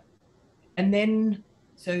ladder? And then,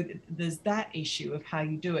 so there's that issue of how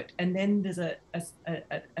you do it. And then there's a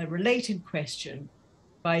related question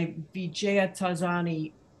by Vijaya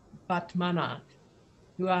Tarzani Batmana,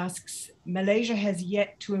 who asks, Malaysia has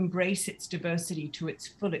yet to embrace its diversity to its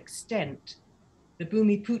full extent. The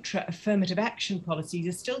Bumiputra affirmative action policies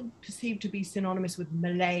are still perceived to be synonymous with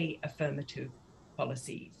Malay affirmative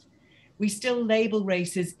policies. We still label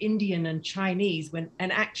races Indian and Chinese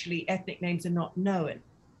and actually ethnic names are not known.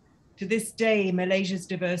 To this day, Malaysia's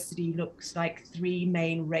diversity looks like three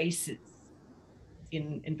main races,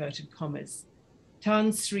 in inverted commas.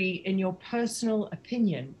 Tan Sri, in your personal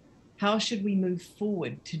opinion, how should we move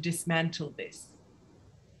forward to dismantle this?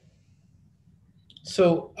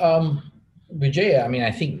 So, Vijaya,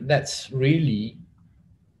 I think that's really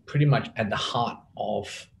pretty much at the heart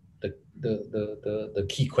of the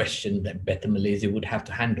key question that Better Malaysia would have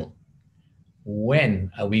to handle.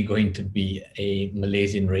 When are we going to be a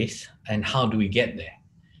Malaysian race, and how do we get there?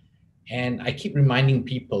 And I keep reminding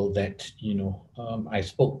people that, I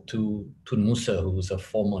spoke to Tun Musa, who's a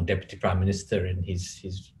former deputy prime minister, and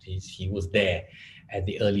he was there at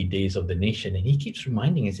the early days of the nation. And he keeps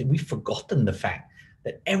reminding us that we've forgotten the fact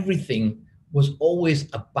that everything was always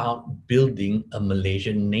about building a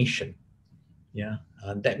Malaysian nation. Yeah,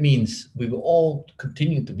 that means we will all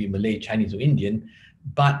continue to be Malay, Chinese, or Indian,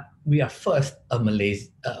 but we are first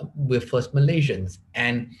we're first Malaysians,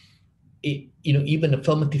 and even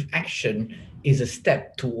affirmative action is a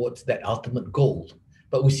step towards that ultimate goal.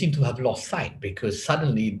 But we seem to have lost sight, because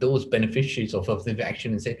suddenly those beneficiaries of affirmative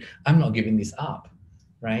action say, I'm not giving this up,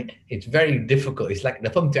 right? It's very difficult. It's like the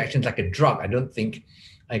affirmative action is like a drug. I don't think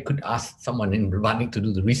I could ask someone in Blavatnik to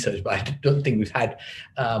do the research, but I don't think we've had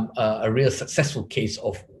a real successful case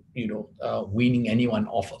of weaning anyone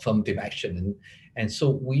off affirmative action. And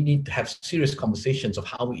so we need to have serious conversations of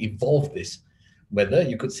how we evolve this whether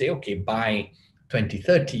you could say, okay, by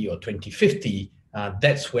 2030 or 2050,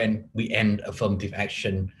 that's when we end affirmative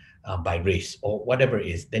action by race or whatever it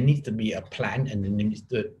is. There needs to be a plan and there needs to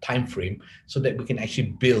be a time frame so that we can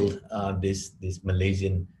actually build this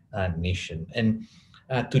Malaysian nation. And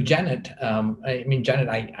to Janet, Janet,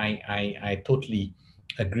 I totally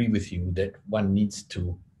agree with you that one needs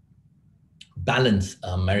to balance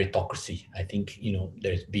meritocracy. I think,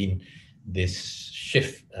 there's been this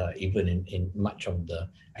shift even in much of the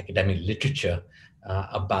academic literature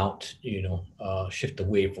about, shift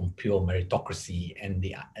away from pure meritocracy and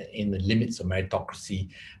in the limits of meritocracy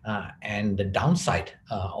and the downside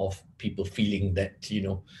of people feeling that,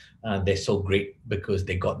 they're so great because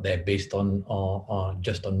they got there based on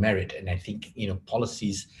just on merit. And I think,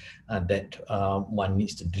 policies that one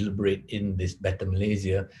needs to deliberate in this Better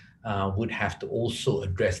Malaysia would have to also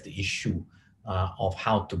address the issue of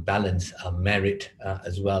how to balance merit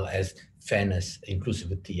as well as fairness,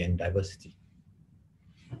 inclusivity, and diversity.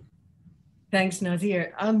 Thanks,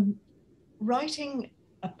 Nazir. Writing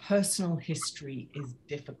a personal history is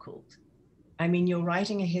difficult. I mean, you're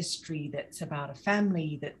writing a history that's about a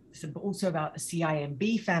family, that's also about a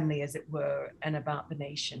CIMB family, as it were, and about the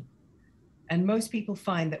nation. And most people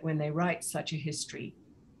find that when they write such a history,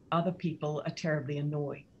 other people are terribly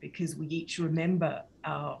annoyed because we each remember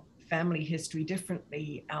our family history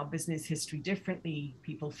differently, our business history differently.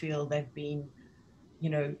 People feel they've been,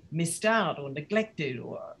 missed out or neglected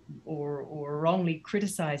or wrongly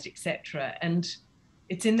criticized, etc. And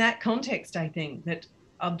it's in that context, I think, that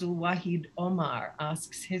Abdul Wahid Omar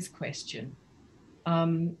asks his question.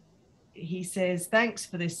 He says, thanks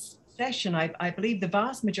for this session. I believe the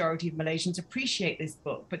vast majority of Malaysians appreciate this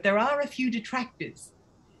book, but there are a few detractors.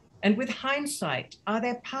 And with hindsight, are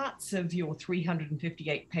there parts of your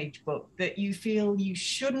 358-page book that you feel you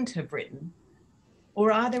shouldn't have written?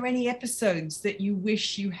 Or are there any episodes that you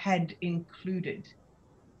wish you had included?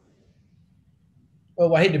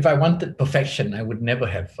 Well, Wahid, if I wanted perfection, I would never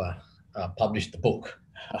have published the book.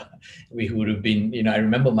 We would have been, I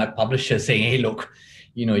remember my publisher saying, hey, look,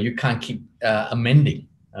 you can't keep amending.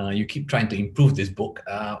 You keep trying to improve this book.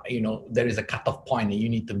 There is a cutoff point and you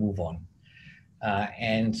need to move on.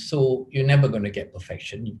 And so you're never going to get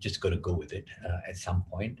perfection. You've just got to go with it at some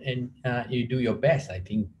point, and you do your best. I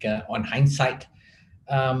think on hindsight,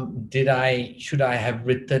 should I have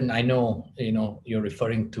written? I know, you're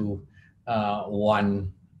referring to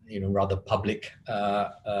one, rather public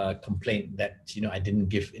complaint that, I didn't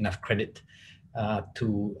give enough credit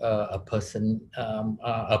to a person,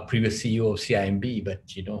 a previous CEO of CIMB, but,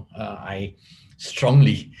 I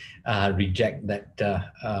strongly reject that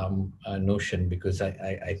notion because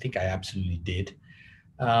I think I absolutely did.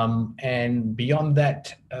 And beyond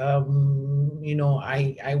that, I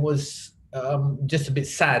was just a bit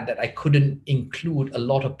sad that I couldn't include a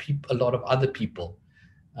lot of other people.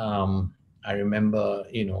 I remember,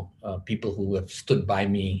 people who have stood by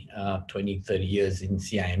me 20, 30 years in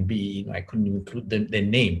CIMB, I couldn't include their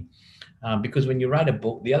name. Because when you write a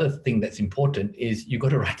book, the other thing that's important is you got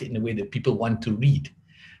to write it in a way that people want to read.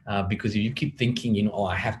 Because if you keep thinking,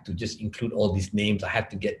 I have to just include all these names, I have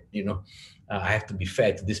to get, I have to be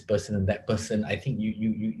fair to this person and that person, I think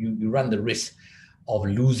you run the risk of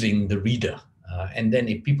losing the reader. And then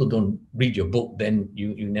if people don't read your book, then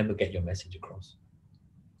you never get your message across.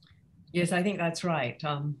 Yes, I think that's right.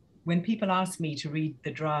 When people ask me to read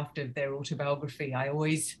the draft of their autobiography, I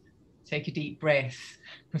always take a deep breath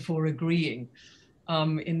before agreeing.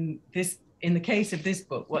 In the case of this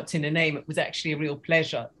book, What's in a Name, it was actually a real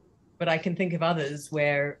pleasure. But I can think of others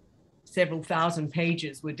where several thousand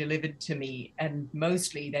pages were delivered to me, and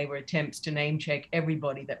mostly they were attempts to name check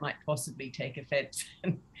everybody that might possibly take offense.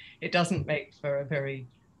 And it doesn't make for a very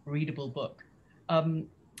readable book.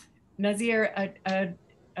 Nazir,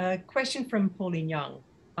 a question from Pauline Young.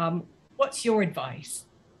 What's your advice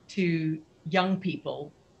to young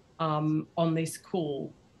people on this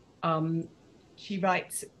call? She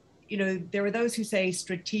writes, there are those who say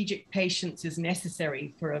strategic patience is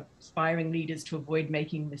necessary for aspiring leaders to avoid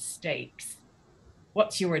making mistakes.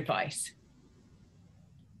 What's your advice?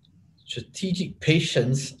 Strategic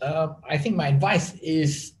patience, I think my advice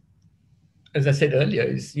is, as I said earlier,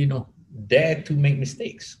 is, dare to make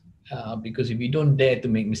mistakes. Because if you don't dare to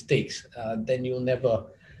make mistakes, then you'll never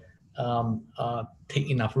take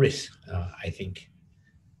enough risk, I think.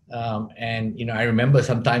 And, I remember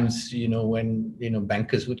sometimes, when,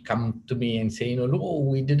 bankers would come to me and say, no,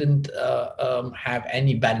 we didn't have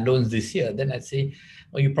any bad loans this year. Then I'd say,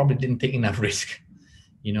 well, you probably didn't take enough risk.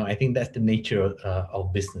 I think that's the nature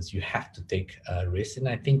of business. You have to take risks. And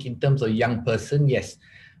I think in terms of young person, yes,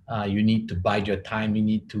 You need to bide your time. You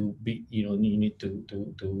need to be, you need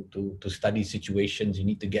to study situations. You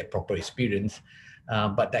need to get proper experience,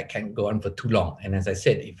 but that can't go on for too long. And as I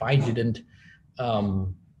said, if I didn't,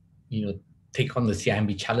 take on the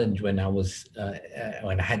CIMB challenge when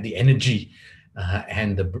I had the energy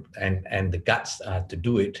and the guts to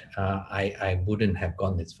do it, I wouldn't have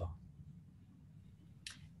gone this far.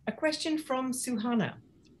 A question from Suhana.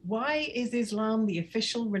 Why is Islam the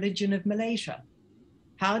official religion of Malaysia?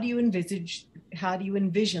 How do you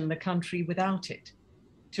envision the country without it?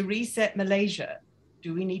 To reset Malaysia,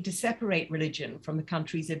 do we need to separate religion from the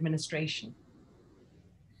country's administration?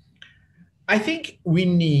 I think we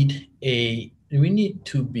need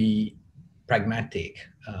to be pragmatic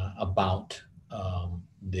about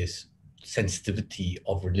this sensitivity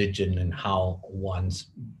of religion and how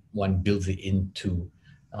one builds it into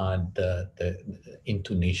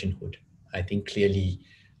into nationhood. I think clearly,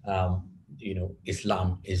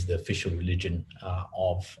 Islam is the official religion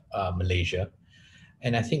of Malaysia.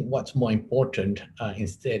 And I think what's more important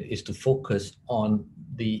instead is to focus on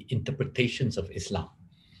the interpretations of Islam.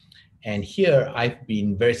 And here I've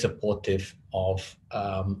been very supportive of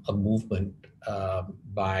a movement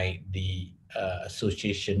by the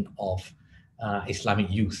Association of Islamic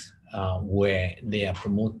Youth, where they are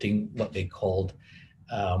promoting what they called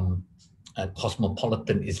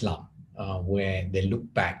cosmopolitan Islam, where they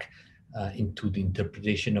look back into the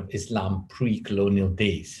interpretation of Islam pre-colonial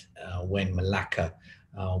days, when Malacca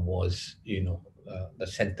was, the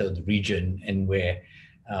center of the region, and where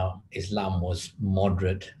Islam was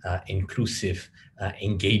moderate, inclusive,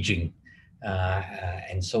 engaging,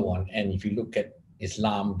 and so on. And if you look at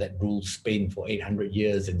Islam that ruled Spain for 800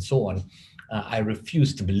 years and so on, I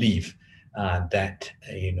refuse to believe that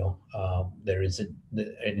there is an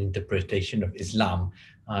interpretation of Islam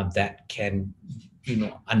that can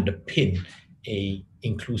underpin a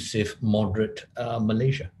inclusive, moderate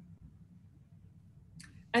Malaysia.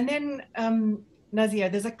 And then, Nazir,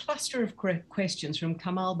 there's a cluster of questions from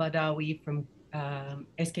Kamal Badawi, from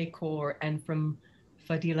SK Core, and from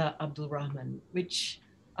Fadila Abdul Rahman, which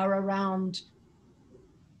are around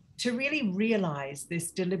to really realize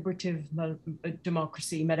this deliberative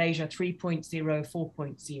democracy, Malaysia 3.0,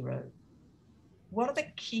 4.0. What are the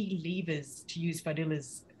key levers, to use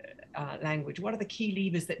Fadila's language, what are the key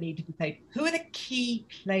levers that need to be played? Who are the key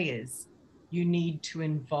players you need to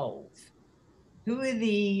involve? Who are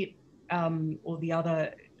the, or the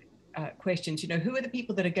other questions, who are the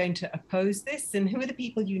people that are going to oppose this, and who are the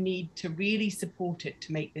people you need to really support it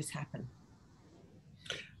to make this happen?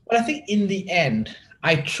 Well, I think in the end,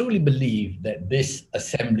 I truly believe that this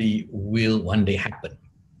assembly will one day happen.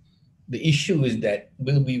 The issue is that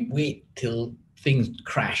will we wait till things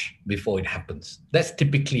crash before it happens? That's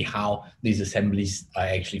typically how these assemblies are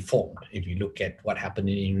actually formed. If you look at what happened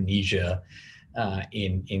in Indonesia,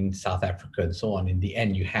 in South Africa and so on, in the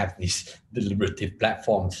end, you have these deliberative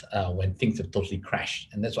platforms when things have totally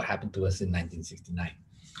crashed. And that's what happened to us in 1969.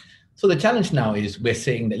 So the challenge now is we're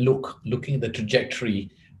saying that, looking at the trajectory,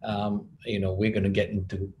 we're going to get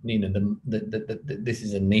into, this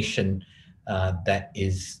is a nation that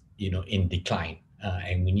is, in decline,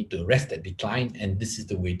 and we need to arrest that decline, and this is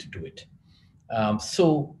the way to do it.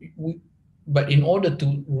 But in order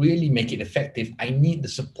to really make it effective, I need the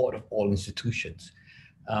support of all institutions.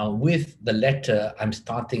 With the letter, I'm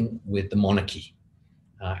starting with the monarchy.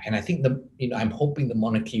 And I think I'm hoping the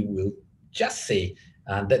monarchy will just say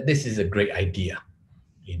that this is a great idea.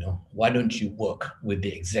 Why don't you work with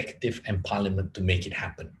the executive and parliament to make it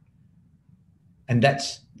happen? And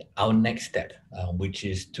that's our next step, which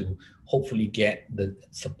is to hopefully get the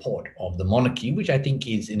support of the monarchy, which I think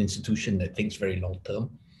is an institution that thinks very long term,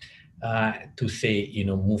 to say,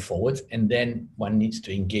 move forwards. And then one needs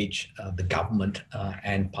to engage the government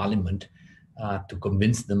and parliament to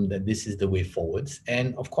convince them that this is the way forwards.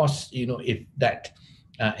 And of course, if that,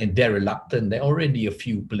 and they're reluctant, there are already a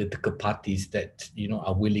few political parties that,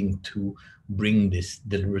 are willing to bring this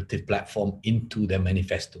deliberative platform into their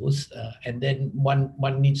manifestos. And then one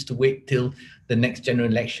needs to wait till the next general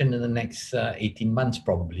election in the next 18 months,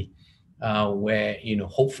 probably, where,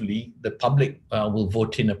 hopefully the public will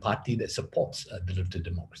vote in a party that supports deliberative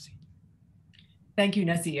democracy. Thank you,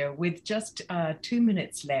 Nazir. With just 2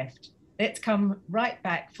 minutes left, let's come right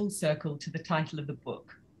back full circle to the title of the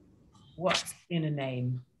book. What's in a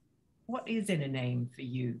name? What is in a name for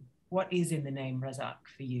you? What is in the name Razak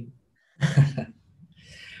for you?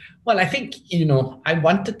 Well, I think, I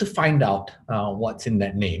wanted to find out what's in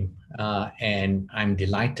that name. And I'm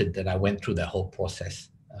delighted that I went through that whole process.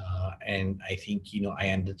 And I think, I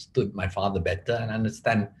understood my father better and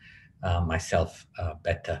understand myself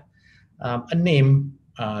better. A name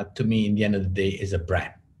to me, in the end of the day, is a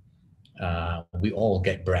brand. We all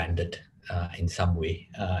get branded in some way,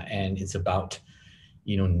 and it's about,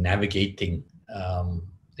 navigating,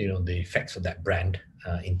 the effects of that brand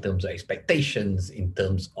in terms of expectations, in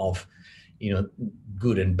terms of,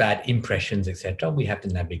 good and bad impressions, etc. We have to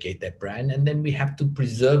navigate that brand, and then we have to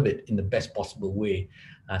preserve it in the best possible way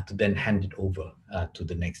to then hand it over to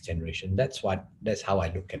the next generation. That's how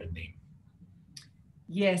I look at a name.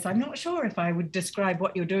 Yes, I'm not sure if I would describe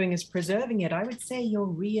what you're doing as preserving it. I would say you're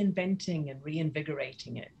reinventing and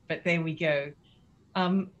reinvigorating it, but there we go.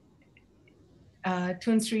 Tun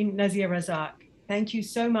Sri Nazir Razak, thank you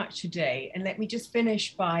so much today. And let me just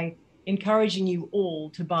finish by encouraging you all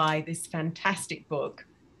to buy this fantastic book,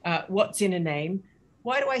 What's in a Name.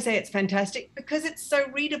 Why do I say it's fantastic? Because it's so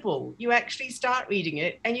readable. You actually start reading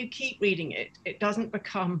it and you keep reading it. It doesn't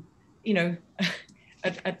become,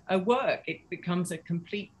 a work. It becomes a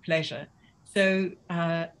complete pleasure. So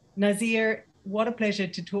Nazir, what a pleasure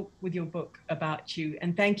to talk with your book about you.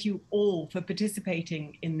 And thank you all for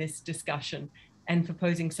participating in this discussion and for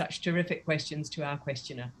posing such terrific questions to our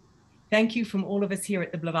questioner. Thank you from all of us here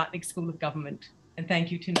at the Blavatnik School of Government. And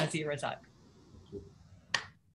thank you to Nazir Razak.